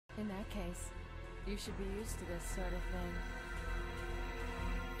In that case, you should be used to this sort of thing.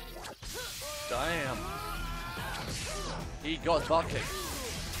 Damn. He got butt kicked.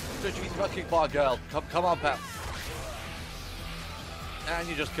 He's got kicked by a girl. Come on, pal. And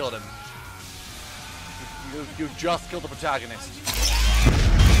you just killed him. You just killed the protagonist.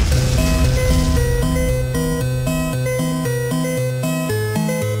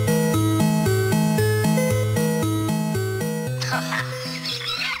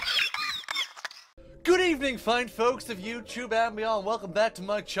 Good evening, fine folks of YouTube and beyond. Welcome back to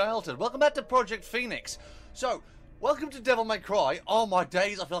my childhood. Welcome back to Project Phoenix. So, welcome to Devil May Cry. Oh my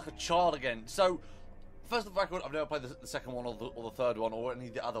days, I feel like a child again. So, first of all, I've never played the second one or the third one or any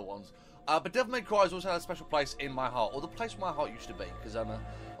of the other ones. But Devil May Cry has also had a special place in my heart, or the place where my heart used to be, because I'm an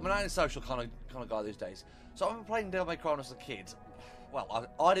antisocial kind of guy these days. So I've been playing Devil May Cry when I was a kid. Well,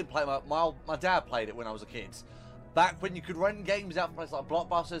 I didn't play it. My dad played it when I was a kid. Back when you could rent games out from places like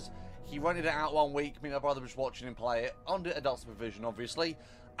Blockbusters, he rented it out one week. Me and my brother was watching him play it under adult supervision, obviously,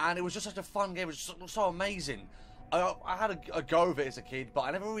 and it was just such a fun game. It was so amazing. I had a go of it as a kid, but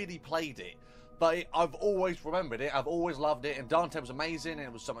I never really played it. But I've always remembered it, I've always loved it, and Dante was amazing, and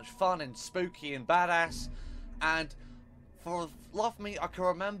it was so much fun, and spooky, and badass, and for love of me, I can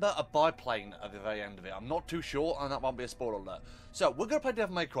remember a biplane at the very end of it. I'm not too sure, and that won't be a spoiler alert. So, we're going to play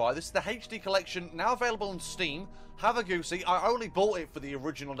Devil May Cry. This is the HD collection, now available on Steam. Have a goosey. I only bought it for the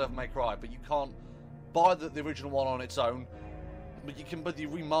original Devil May Cry, but you can't buy the original one on its own. But you can buy the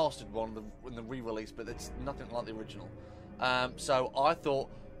remastered one, the re-release, but it's nothing like the original. So, I thought,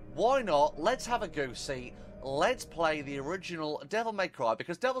 why not? Let's have a goosey. Let's play the original Devil May Cry,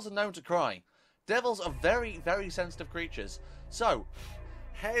 because devils are known to cry. Devils are very, very sensitive creatures. So,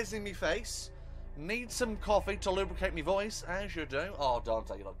 hairs in me face. Need some coffee to lubricate me voice, as you do. Oh,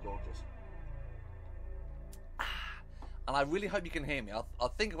 Dante, you look gorgeous. And I really hope you can hear me. I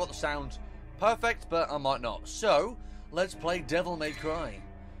think I've got the sound perfect, but I might not. So, let's play Devil May Cry.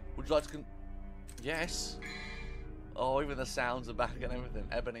 Would you like to Yes. Oh, even the sounds are back and everything.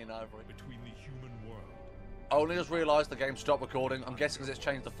 Ebony and ivory. Between the human world. I only just realised the game stopped recording. I'm guessing because it's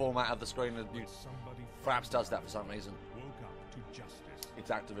changed the format of the screen. Fraps does that for some reason. Woke up to justice.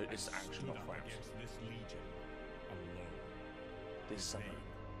 It's activated. It's action, not Fraps. This legion alone. This summer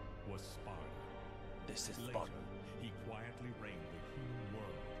was Sparta. This is Later, Sparta. he quietly reigned the human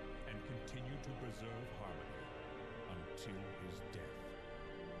world and continued to preserve harmony until his death.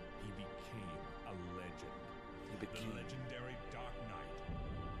 He became a legend. The legendary Dark Knight,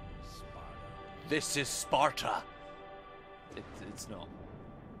 Sparta. This is Sparta. It's not.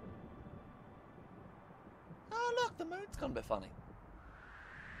 Oh look, the moon's gone a bit funny.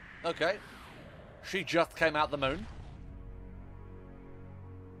 Okay. She just came out the moon.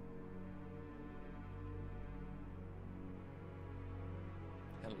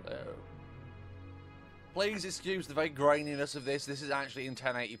 Hello. Please excuse the very graininess of this. This is actually in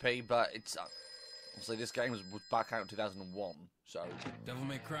 1080p, but it's obviously this game was back out in 2001, so. Devil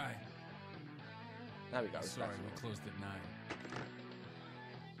May Cry. There we go. Sorry, we closed at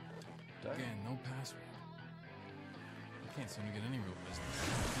 9. Again, no password. I can't seem to get any real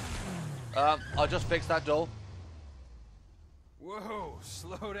business. I just fixed that door. Whoa,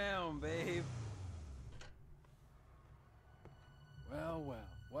 slow down, babe. Well, well,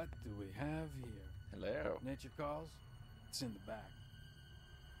 what do we have here? Hello. Nature calls? It's in the back.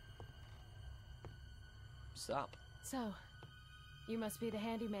 Stop. So, you must be the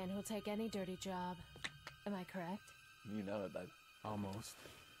handyman who'll take any dirty job. Am I correct? You know it, babe. Almost.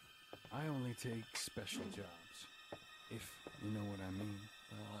 I only take special jobs. If you know what I mean.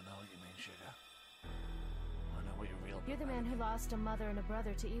 Oh, I know what you mean, sugar. I know what you're real. You're the man who lost a mother and a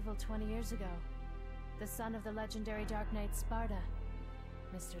brother to evil 20 years ago. The son of the legendary Dark Knight Sparta,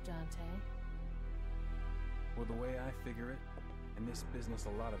 Mr. Dante. Well, the way I figure it, in this business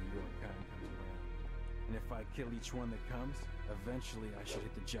a lot of your kind comes around. And if I kill each one that comes, eventually I should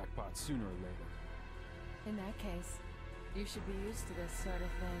hit the jackpot sooner or later. In that case, you should be used to this sort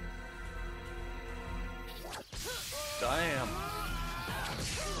of thing. Damn.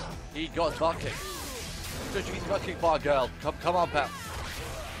 He got butt kicked. He's got kicked by a girl. Come on, pal.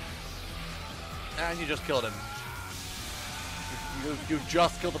 And you just killed him. You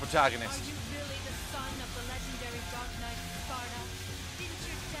just killed the protagonist. Are you really the son of the legendary Dark Knight Sparta? Didn't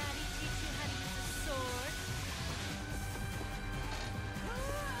your daddy teach you how to use a sword?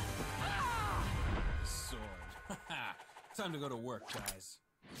 Sword. Time to go to work, guys.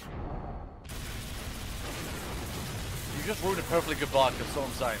 You just ruined a perfectly good vodka, that's all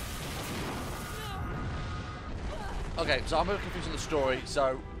I'm saying. Okay, so I'm a bit confused on the story.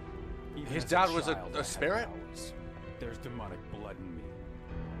 So, his dad was a spirit? There's demonic blood in me.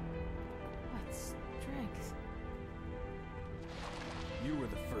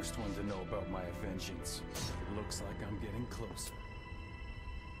 first one to know about my vengeance. It looks like I'm getting closer.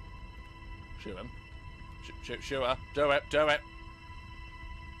 Shoot him. Shoot her. Do it. Do it.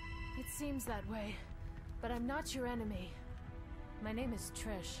 It seems that way, but I'm not your enemy. My name is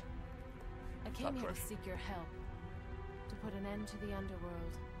Trish. I came here to seek your help, to put an end to the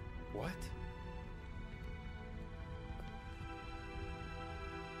underworld. What?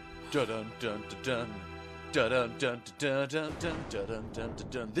 Dun dun dun dun dun dun dun dun dun dun dun dun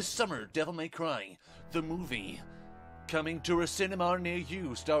dun. This summer, Devil May Cry, the movie, coming to a cinema near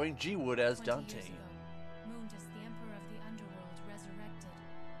you, starring GWOOD as Dante. 20 years ago, Mundus, the Emperor of the Underworld, resurrected.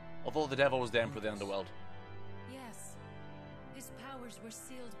 Although the devil was the Emperor of the Underworld. Yes. His powers were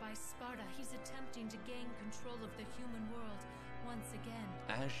sealed by Sparta. He's attempting to gain control of the human world once again.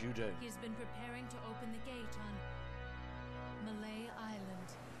 As you do. He has been preparing to open the gate on Malay Island.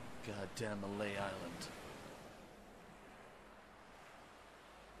 Goddamn Malay Island.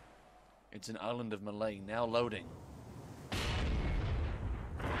 It's an island of Malay, now loading.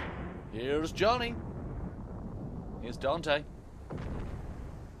 Here's Johnny. Here's Dante.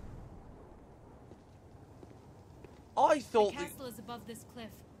 I thought the castle is above this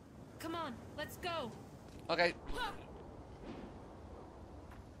cliff. Come on, let's go. Okay.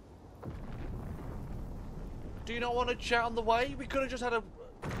 Do you not want to chat on the way? We could have just had a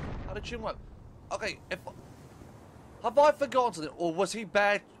chin wag. Okay, have I forgotten something, or was he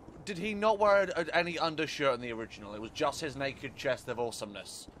bad? Did he not wear any undershirt in the original? It was just his naked chest of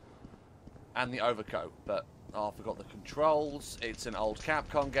awesomeness and the overcoat. But oh, I forgot the controls. It's an old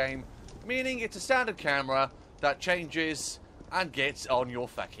Capcom game, meaning it's a standard camera that changes and gets on your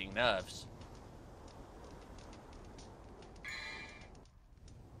fucking nerves.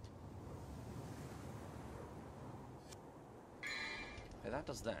 Okay, that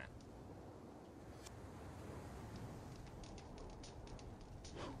does that.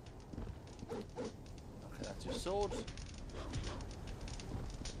 Okay, that's your sword.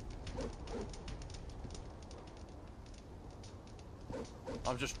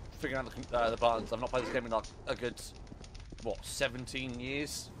 I'm just figuring out the buttons. I've not played this game in like a good, what, 17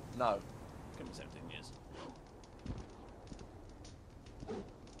 years? No, give me 17 years.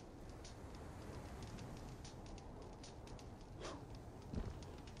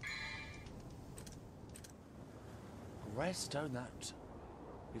 Rare stone that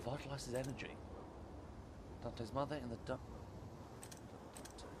revitalizes energy. Dante's mother in the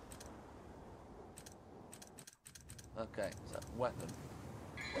Okay, so weapon.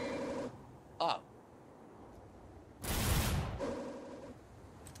 Oh.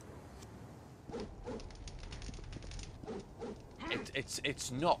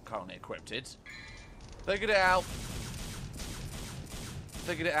 It's not currently equipped. Figured it out.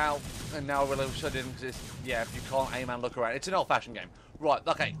 And now we're shut in because yeah, if you can't aim and look around. It's an old-fashioned game. Right,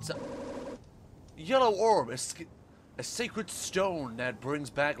 okay, so yellow orb is a sacred stone that brings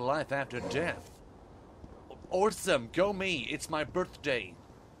back life after death. Awesome, go me, it's my birthday.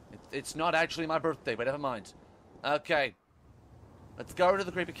 It's not actually my birthday, but never mind. Okay. Let's go to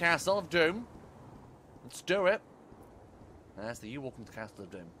the creepy castle of Doom. Let's do it. That's the you walking to the castle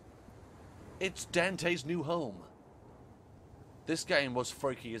of Doom. It's Dante's new home. This game was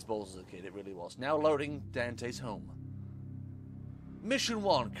freaky as balls as a kid, it really was. Now loading Dante's home. Mission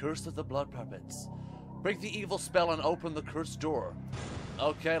 1, Curse of the Blood Puppets. Break the evil spell and open the cursed door.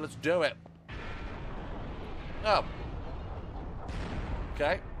 Okay, let's do it. Oh.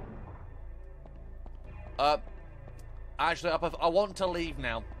 Okay. Actually, I want to leave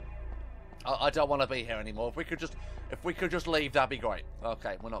now. I don't want to be here anymore. If we could just leave, that'd be great.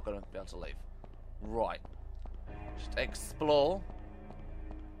 Okay, we're not going to be able to leave. Right. Just explore.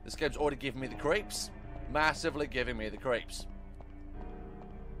 This game's already giving me the creeps. Massively giving me the creeps.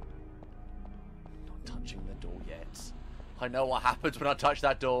 Not touching the door yet. I know what happens when I touch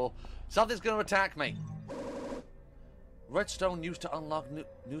that door. Something's going to attack me. Redstone used to unlock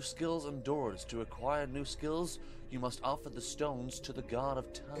new skills and doors. To acquire new skills, you must offer the stones to the god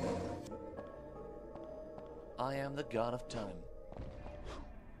of time. I am the god of time.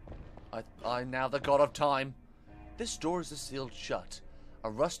 I'm now the god of time. This door is sealed shut. A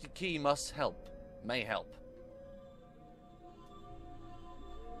rusty key may help.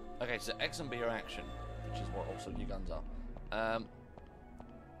 Okay, so X and B are action, which is what also your guns are.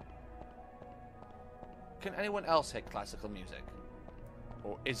 Can anyone else hit classical music?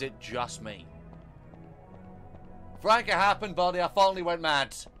 Or is it just me? Frank, it happened, buddy. I finally went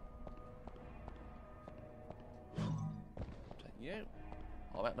mad. Take you.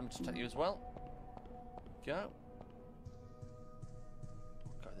 I'll let them to take you as well. Go.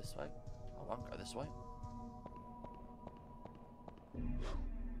 Go this way. I won't go this way.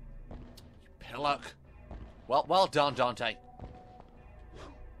 luck. Well done, Dante.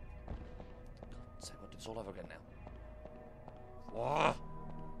 So I'll do this all over again now. Whoa.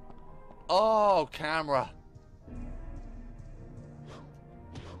 Oh, camera.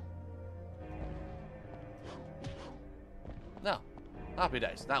 No. Happy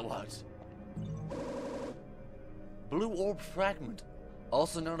days. That works. Blue orb fragment.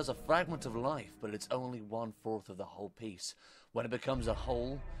 Also known as a fragment of life, but it's only 1/4 of the whole piece. When it becomes a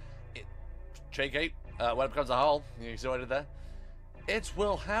whole... Cheeky. When it becomes a whole, you see what I did there? It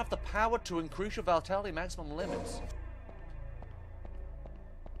will have the power to increase your vitality maximum limits.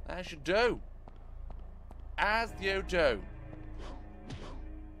 As you do. As you do.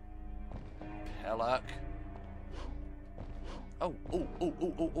 Pelluck. Oh,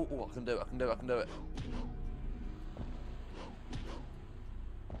 I can do it.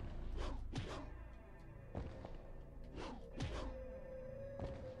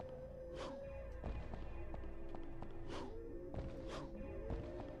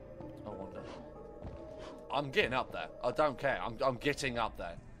 I'm getting up there. I don't care. I'm getting up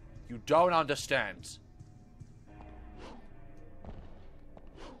there. You don't understand.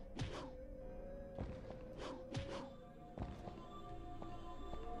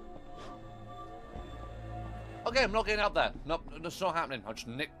 Okay, I'm not getting up there. No, that's not happening. I just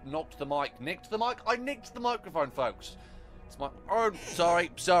knocked the mic. Nicked the mic? I nicked the microphone, folks. It's my... Oh, sorry.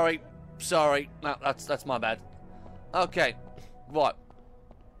 No, that's my bad. Okay. Right.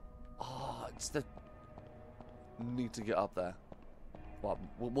 Oh, it's the... Need to get up there. Well,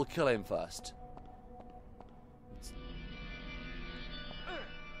 we'll kill him first.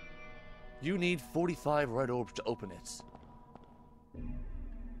 You need 45 red orbs to open it.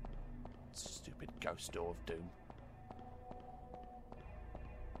 Stupid ghost door of doom.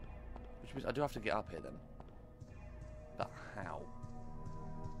 Which means I do have to get up here then. But how?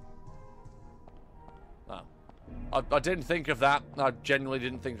 Oh. I didn't think of that. I genuinely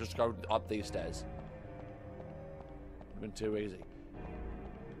didn't think just go up these stairs. Been too easy.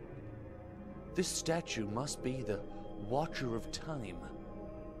 This statue must be the Watcher of Time.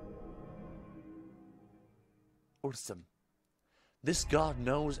 Awesome. This god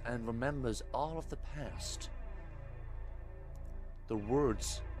knows and remembers all of the past. The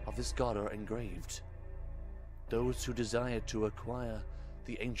words of this god are engraved. Those who desire to acquire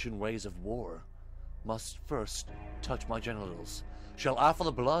the ancient ways of war must first touch my genitals, shall offer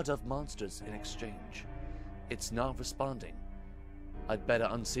the blood of monsters in exchange. It's not responding. I'd better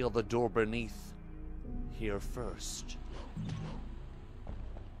unseal the door beneath here first.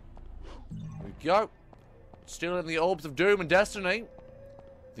 Here we go. Stealing the orbs of doom and destiny.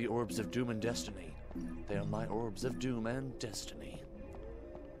 The orbs of doom and destiny. They are my orbs of doom and destiny.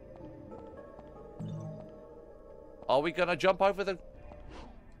 Are we gonna jump over the...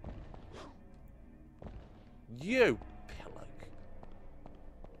 You!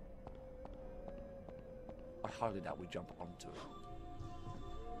 I highly doubt we jump onto it.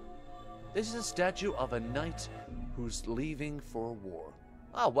 This is a statue of a knight who's leaving for war.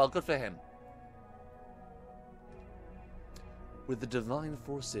 Oh, well, good for him. With the divine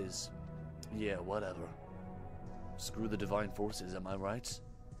forces. Yeah, whatever. Screw the divine forces, am I right?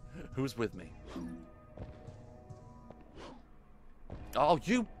 Who's with me? Oh,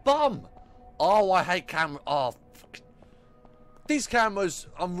 you bum! Oh, I hate camera. Oh, fuck. These cameras,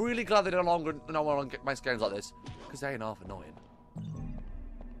 I'm really glad they no longer make games like this, because they ain't half annoying.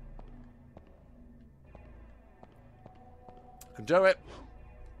 I can do it.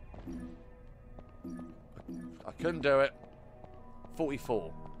 I couldn't do it.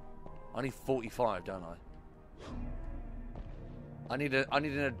 44. I need 45, don't I? I need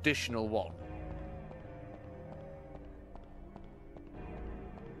an additional one.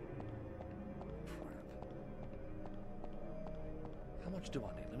 How much do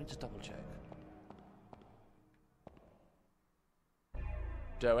I need? Let me just double check.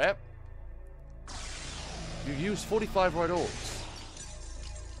 Do it. You used 45 red orbs.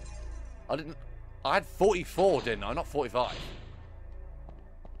 I had 44, didn't I? Not 45.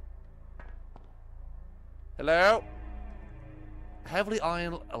 Hello? Heavily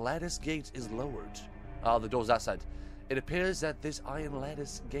iron lattice gate is lowered. Ah, the door's that side. It appears that this iron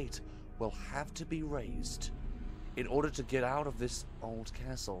lattice gate will have to be raised in order to get out of this old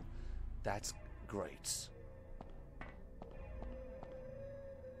castle. That's great.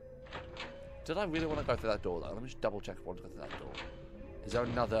 Did I really want to go through that door, though? Let me just double check if I want to go through that door. Is there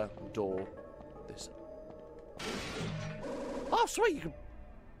another door? This. Oh, sweet! You can...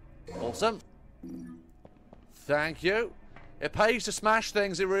 Awesome. Thank you. It pays to smash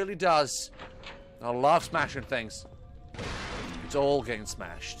things, it really does. I love smashing things. It's all getting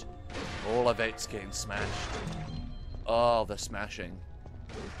smashed. All of it's getting smashed. Oh, the smashing.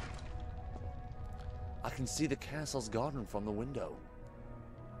 I can see the castle's garden from the window.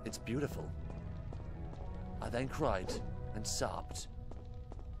 It's beautiful. I then cried and sobbed.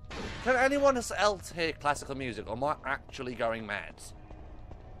 Can anyone else hear classical music, or am I actually going mad?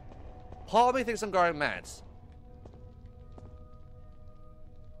 Part of me thinks I'm going mad.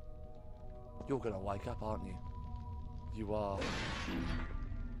 You're gonna wake up, aren't you? You are.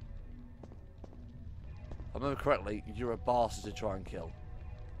 If I remember correctly, you're a bastard to try and kill.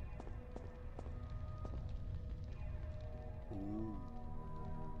 Ooh.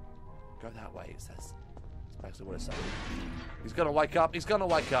 Go that way, it says. That's basically what it's saying. He's gonna wake up, he's gonna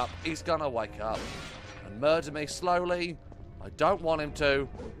wake up, he's gonna wake up. And murder me slowly. I don't want him to.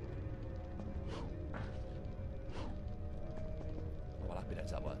 Well, happy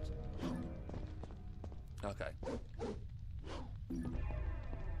days, that worked. Okay.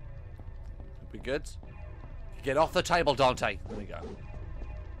 We good? Get off the table, Dante. There we go.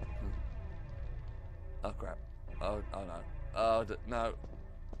 Oh, crap. Oh no. Oh, no.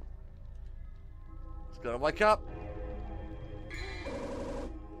 It's gonna wake up.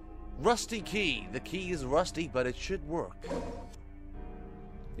 Rusty key. The key is rusty, but it should work.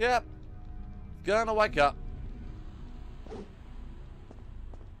 Yep. Gonna wake up.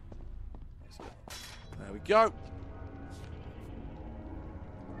 There we go.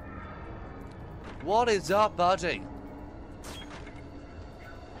 What is up, buddy?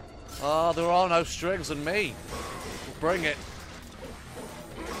 Oh, there are no strings on me. Bring it.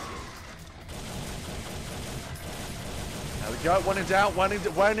 There we go. When in doubt, when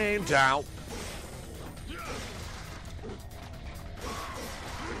in doubt.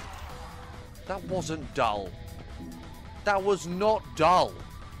 That wasn't dull. That was not dull.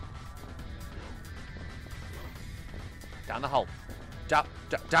 Down the hole.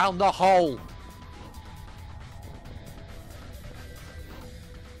 Down the hole.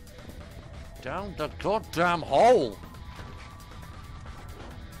 Down the goddamn hole.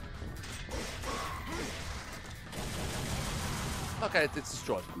 Okay, it's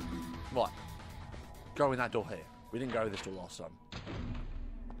destroyed. Right. Go in that door here. We didn't go this door last time.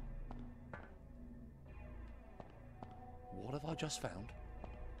 What have I just found?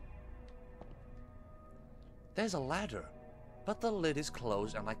 There's a ladder, but the lid is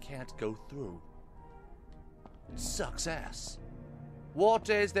closed and I can't go through. Sucks ass. What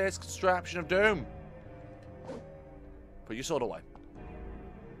is this contraption of doom? Put your sword away.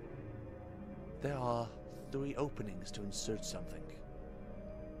 There are 3 openings to insert something.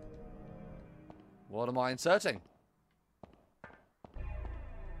 What am I inserting?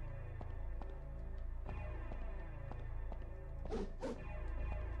 I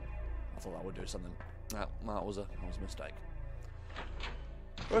thought that would do something. No, that was a mistake.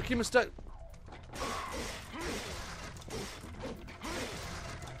 Rookie mistake.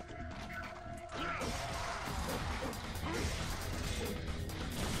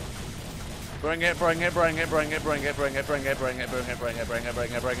 Bring it, bring it, bring it, bring it, bring it, bring it, bring it, bring it, bring it, bring it, bring it,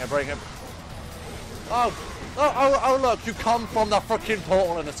 bring it, bring it, bring it. Oh, look, you come from the frickin'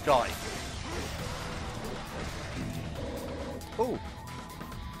 portal in the sky. Ooh.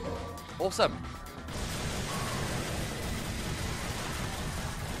 Awesome.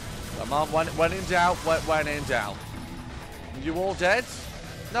 Come on, when in doubt, when in doubt. You all dead?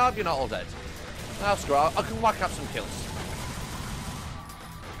 No, you're not all dead. No, screw it. I can whack up some kills.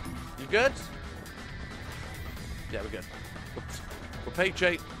 You good? Yeah, we're good. We're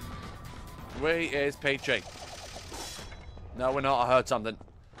peachy. We is peachy. No, we're not. I heard something.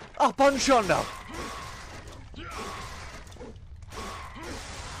 Oh, punch on now.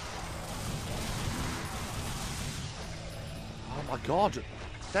 Oh my god.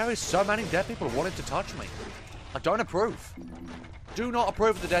 There is so many dead people wanting to touch me. I don't approve. Do not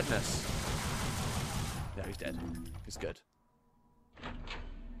approve of the deadness. Yeah, he's dead. He's good.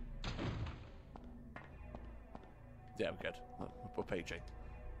 Yeah, we're good. We're peachy.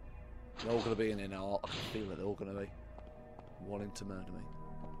 They're all going to be in here now. I can feel it. They're all going to be wanting to murder me.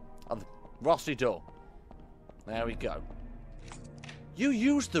 Oh, the rusty door. There we go. You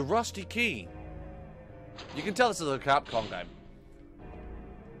used the rusty key. You can tell this is a Capcom game.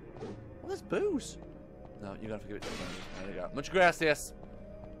 Oh, there's booze. No, you're going to have to give it to me. There you go. Muchas gracias.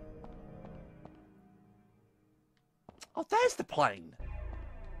 Oh, there's the plane.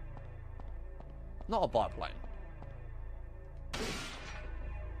 Not a biplane.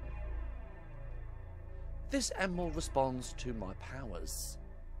 This emerald responds to my powers.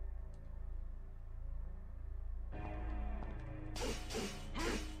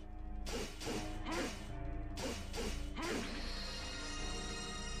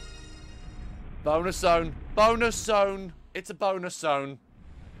 Bonus zone. Bonus zone. It's a bonus zone.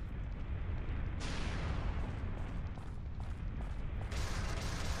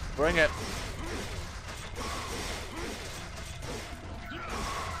 Bring it.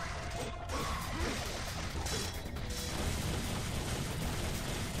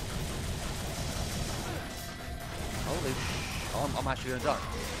 Holy sh... I'm actually gonna die.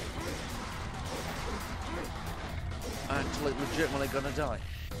 Actually, legitimately gonna die.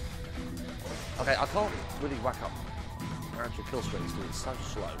 Okay, I can't really whack up actual kill streaks because it's so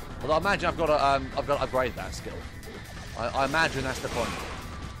slow. Although I imagine I've got to upgrade that skill. I imagine that's the point.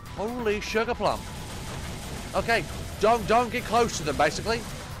 Holy sugar plum. Okay, don't get close to them, basically.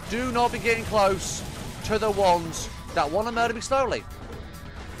 Do not be getting close to the ones that want to murder me slowly.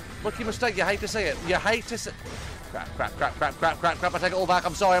 Rookie mistake, you hate to see it. You hate to see... Crap, crap, crap, crap, crap, crap, crap. I take it all back.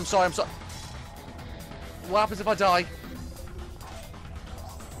 I'm sorry, I'm sorry, I'm sorry. What happens if I die?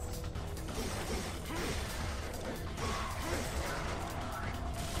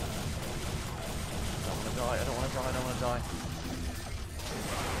 I don't want to die, I don't want to die.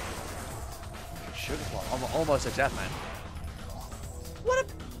 Sugar plum. I'm almost a death man. What a...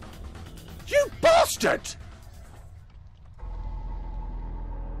 You bastard!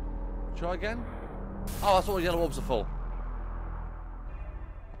 Try again? Oh, that's what the yellow orbs are for.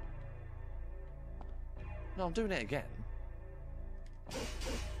 No, I'm doing it again.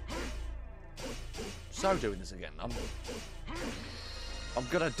 So doing this again. I'm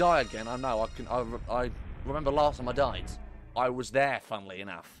gonna die again. I know. I remember last time I died. I was there, funnily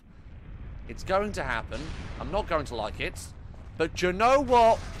enough. It's going to happen. I'm not going to like it. But you know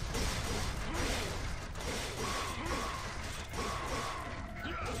what?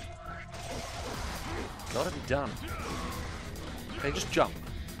 Gotta be done. Okay, just jump.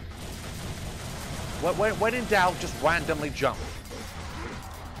 When in doubt, just randomly jump.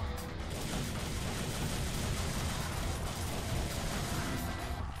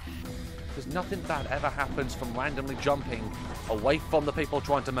 Because nothing bad ever happens from randomly jumping away from the people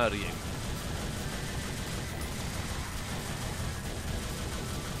trying to murder you.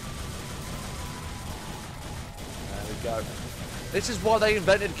 There we go. This is why they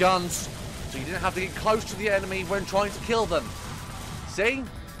invented guns. So you didn't have to get close to the enemy when trying to kill them. See?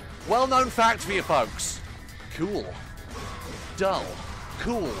 Well-known fact for you folks. Cool. Dull.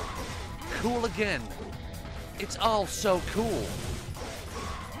 Cool. Cool again. It's all so cool.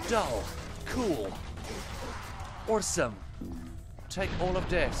 Dull. Cool. Awesome. Take all of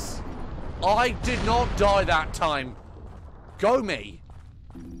this. I did not die that time. Go me.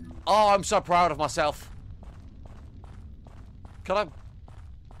 Oh, I'm so proud of myself. Can I...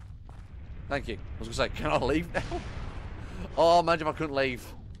 Thank you. I was going to say, can I leave now? Oh, imagine if I couldn't leave.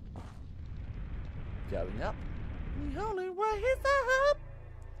 Going up. The only way is up.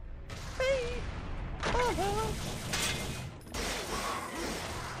 Hey.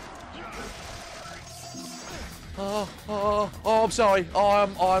 Oh. Oh, I'm sorry.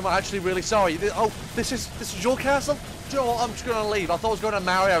 I'm actually really sorry. Oh, this is your castle? Do you know what? I'm just going to leave. I thought I was going to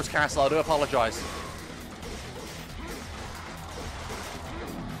Mario's castle. I do apologise.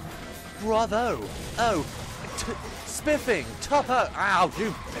 Bravo. Oh, spiffing. Topper. Ow,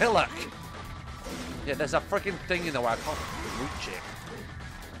 you pillock. Yeah, there's a freaking thing in the way. I can't reach it.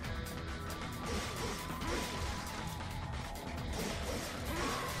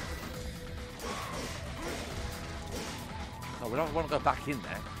 Oh, we don't want to go back in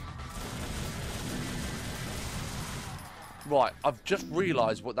there. Right, I've just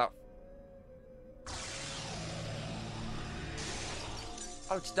realised what that...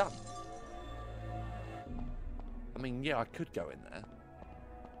 Oh, it's done. I mean, yeah, I could go in there.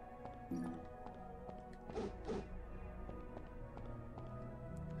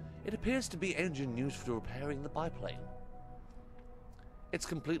 It appears to be engine used for repairing the biplane. It's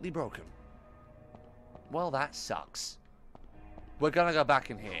completely broken. Well, that sucks. We're gonna go back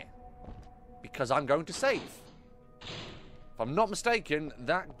in here. Because I'm going to save. If I'm not mistaken,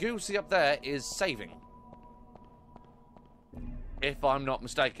 that goosey up there is saving. If I'm not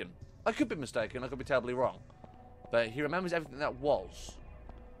mistaken. I could be mistaken, I could be terribly wrong. But he remembers everything that was.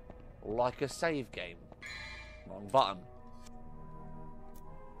 Like a save game. Wrong button.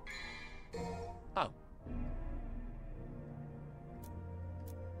 Oh.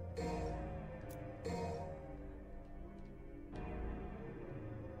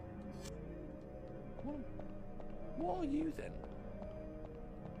 What are you then?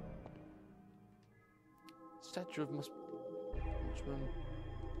 Statue of Mushroom.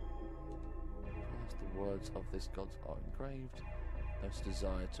 The words of this god are engraved. Most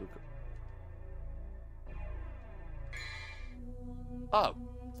desire to... Oh.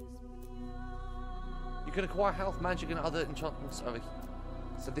 You can acquire health, magic, and other enchantments over here.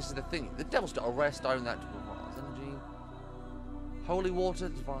 So this is the thing. The Devil's Star, a rare stone that provides energy. Holy water,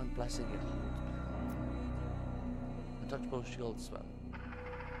 divine blessing, it holds power. Untouchable shield spell.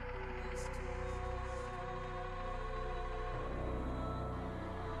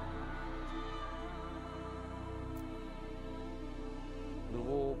 Blue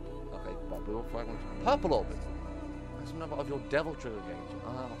orb. Okay, blue orb fragment. Purple orb. That's a number of your devil trigger gauge.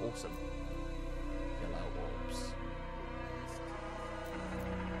 Ah, awesome. Yellow orbs.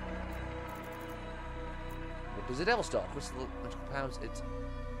 What does the Devil Star? Crystal magical powers. It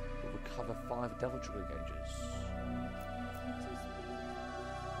will recover 5 devil trigger gauges.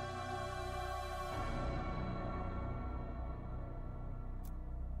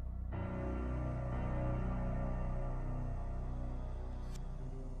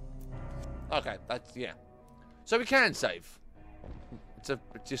 Okay, that's yeah. So we can save. It's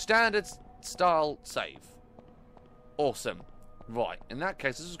your standard style save. Awesome. Right. In that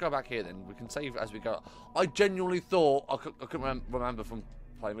case, let's just go back here then. We can save as we go. I genuinely thought I couldn't remember from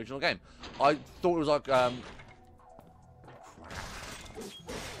playing the original game. I thought it was like I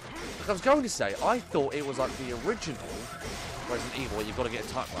was going to say I thought it was like the original Resident Evil where you've got to get a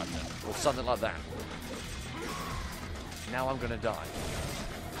typewriter or something like that. Now I'm gonna die.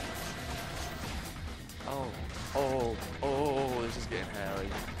 Oh, this is getting hairy.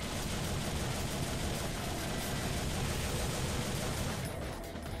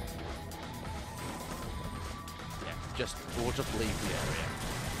 Yeah, we'll just leave the area.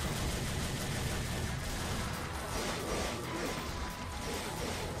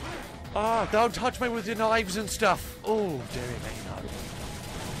 Ah, don't touch me with your knives and stuff. Oh, dearie me, no.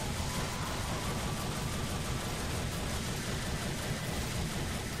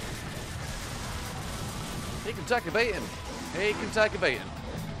 He can take a beating. He can take a beating.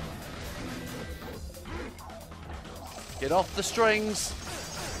 Get off the strings.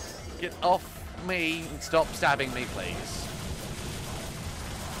 Get off me and stop stabbing me, please.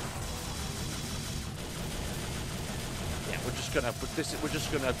 Yeah, we're just gonna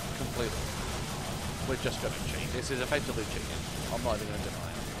cheat. This is effectively cheating. I'm not even gonna deny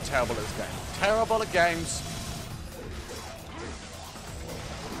it. Terrible at this game. Terrible at games.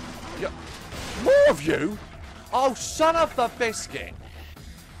 Yeah. More of you? Oh, son of a biscuit!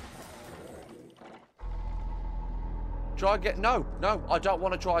 Try again? No, I don't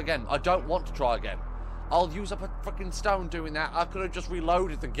want to try again. I don't want to try again. I'll use up a freaking stone doing that. I could have just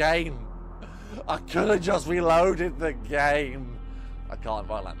reloaded the game. I could have just reloaded the game. I can't.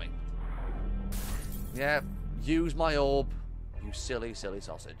 Won't let me. Yeah, use my orb. You silly, silly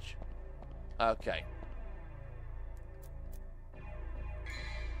sausage. Okay.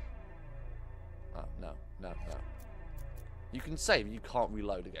 Oh, no. You can save, you can't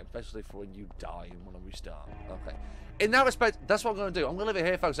reload again, especially for when you die and want to restart. Okay. In that respect, that's what I'm going to do. I'm going to leave it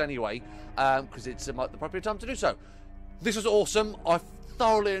here, folks, anyway, because it's the appropriate time to do so. This was awesome. I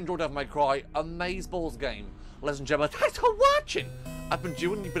thoroughly enjoyed Devil May Cry. Amazeballs game. Ladies and gentlemen, thanks for watching. I've been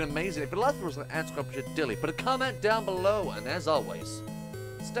doing, you've been amazing. If you'd like to answer, put a comment down below, and as always,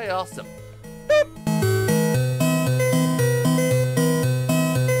 stay awesome.